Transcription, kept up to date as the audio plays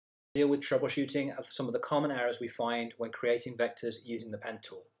Deal with troubleshooting of some of the common errors we find when creating vectors using the pen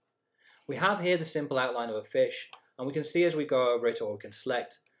tool. We have here the simple outline of a fish, and we can see as we go over it, or we can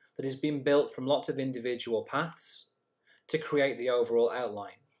select, that it's been built from lots of individual paths to create the overall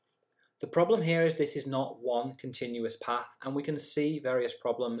outline. The problem here is this is not one continuous path, and we can see various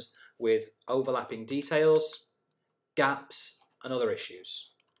problems with overlapping details, gaps, and other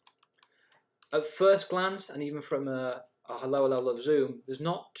issues. At first glance, and even from a lower level of zoom, there's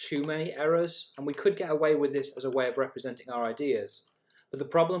not too many errors, and we could get away with this as a way of representing our ideas. But the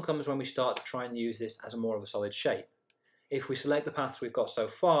problem comes when we start to try and use this as more of a solid shape. If we select the paths we've got so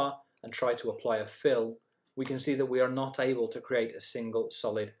far and try to apply a fill, we can see that we are not able to create a single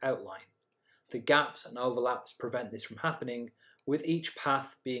solid outline. The gaps and overlaps prevent this from happening, with each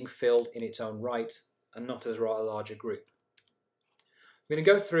path being filled in its own right and not as a larger group. We're going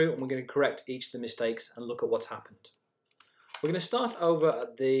to go through and we're going to correct each of the mistakes and look at what's happened. We're going to start over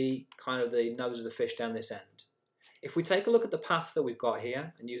at the nose of the fish down this end. If we take a look at the paths that we've got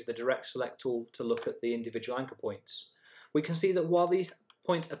here and use the direct select tool to look at the individual anchor points, we can see that while these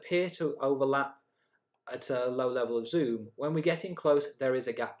points appear to overlap at a low level of zoom, when we get in close there is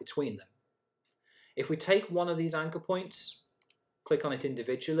a gap between them. If we take one of these anchor points, click on it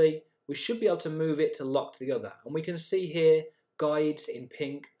individually, we should be able to move it to lock to the other, and we can see here guides in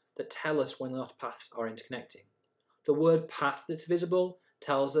pink that tell us when our paths are interconnecting. The word path that's visible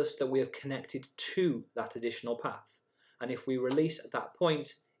tells us that we have connected to that additional path, and if we release at that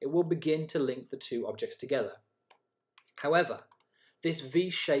point, it will begin to link the two objects together. However, this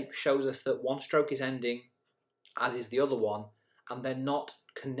V shape shows us that one stroke is ending, as is the other one, and they're not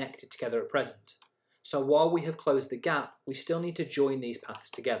connected together at present. So while we have closed the gap, we still need to join these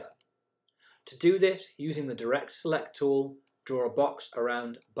paths together. To do this, using the direct select tool, draw a box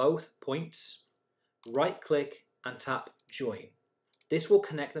around both points, right click and tap join. This will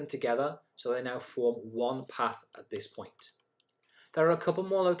connect them together so they now form one path at this point. There are a couple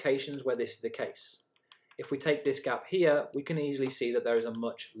more locations where this is the case. If we take this gap here, we can easily see that there is a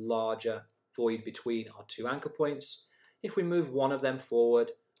much larger void between our two anchor points. If we move one of them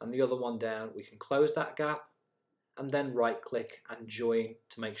forward and the other one down, we can close that gap and then right click and join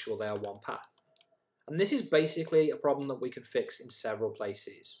to make sure they are one path. And this is basically a problem that we can fix in several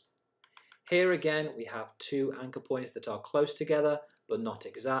places. Here again we have two anchor points that are close together but not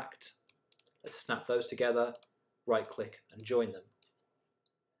exact. Let's snap those together, right click and join them.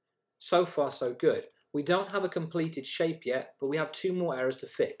 So far so good. We don't have a completed shape yet, but we have two more errors to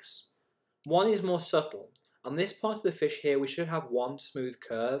fix. One is more subtle. On this part of the fish here we should have one smooth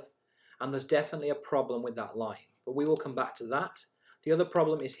curve, and there's definitely a problem with that line, but we will come back to that. The other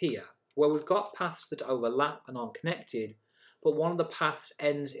problem is here, where we've got paths that overlap and aren't connected, but one of the paths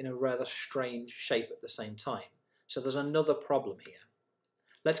ends in a rather strange shape at the same time. So there's another problem here.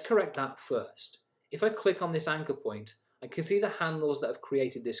 Let's correct that first. If I click on this anchor point, I can see the handles that have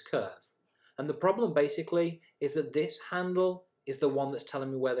created this curve. And the problem basically is that this handle is the one that's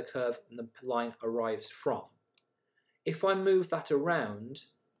telling me where the curve and the line arrives from. If I move that around,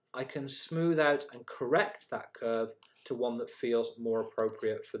 I can smooth out and correct that curve to one that feels more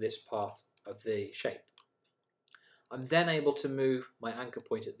appropriate for this part of the shape. I'm then able to move my anchor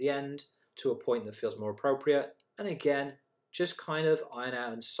point at the end to a point that feels more appropriate, and again just kind of iron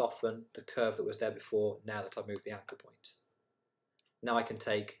out and soften the curve that was there before now that I've moved the anchor point. Now I can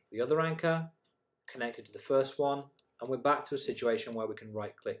take the other anchor, connect it to the first one, and we're back to a situation where we can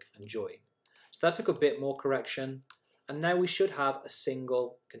right click and join. So that took a bit more correction, and now we should have a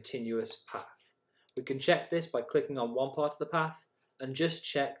single continuous path. We can check this by clicking on one part of the path and just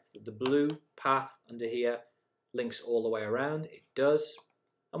check that the blue path under here links all the way around. It does,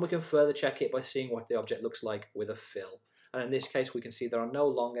 and we can further check it by seeing what the object looks like with a fill, and in this case we can see there are no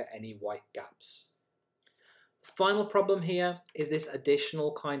longer any white gaps. The final problem here is this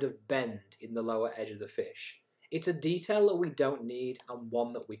additional kind of bend in the lower edge of the fish. It's a detail that we don't need and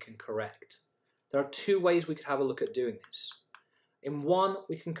one that we can correct. There are two ways we could have a look at doing this. In one,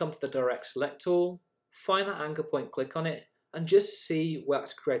 we can come to the direct select tool, find that anchor point, click on it, and just see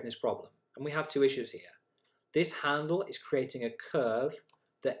what's creating this problem. And we have two issues here. This handle is creating a curve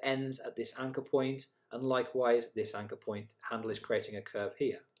that ends at this anchor point, and likewise this anchor point handle is creating a curve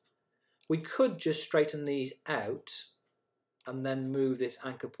here. We could just straighten these out and then move this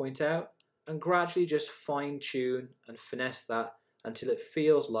anchor point out and gradually just fine tune and finesse that until it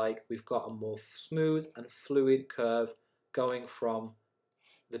feels like we've got a more smooth and fluid curve going from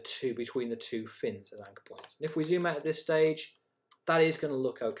between the two fins at anchor points. And if we zoom out at this stage, that is going to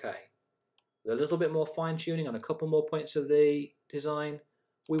look okay. With a little bit more fine tuning on a couple more points of the design,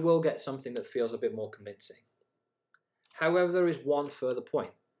 we will get something that feels a bit more convincing. However, there is one further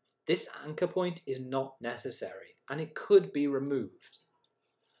point. This anchor point is not necessary and it could be removed.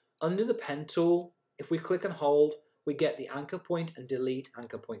 Under the pen tool, if we click and hold, we get the anchor point and delete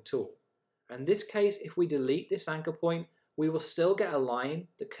anchor point tool. In this case, if we delete this anchor point, we will still get a line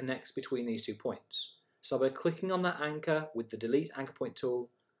that connects between these 2 points. So by clicking on that anchor with the delete anchor point tool,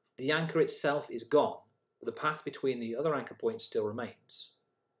 the anchor itself is gone, but the path between the other anchor points still remains.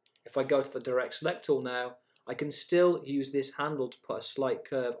 If I go to the direct select tool now, I can still use this handle to put a slight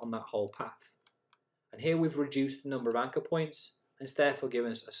curve on that whole path. And here we've reduced the number of anchor points, and it's therefore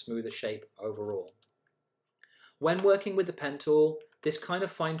given us a smoother shape overall. When working with the pen tool, this kind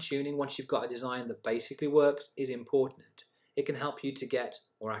of fine-tuning once you've got a design that basically works is important. It can help you to get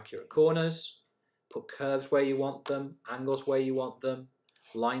more accurate corners, put curves where you want them, angles where you want them,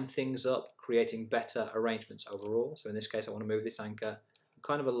 line things up, creating better arrangements overall. So in this case I want to move this anchor and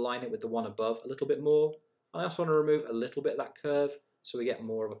kind of align it with the one above a little bit more. I also want to remove a little bit of that curve so we get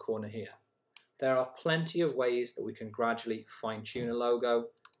more of a corner here. There are plenty of ways that we can gradually fine-tune a logo.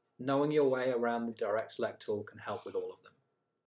 Knowing your way around the direct select tool can help with all of them.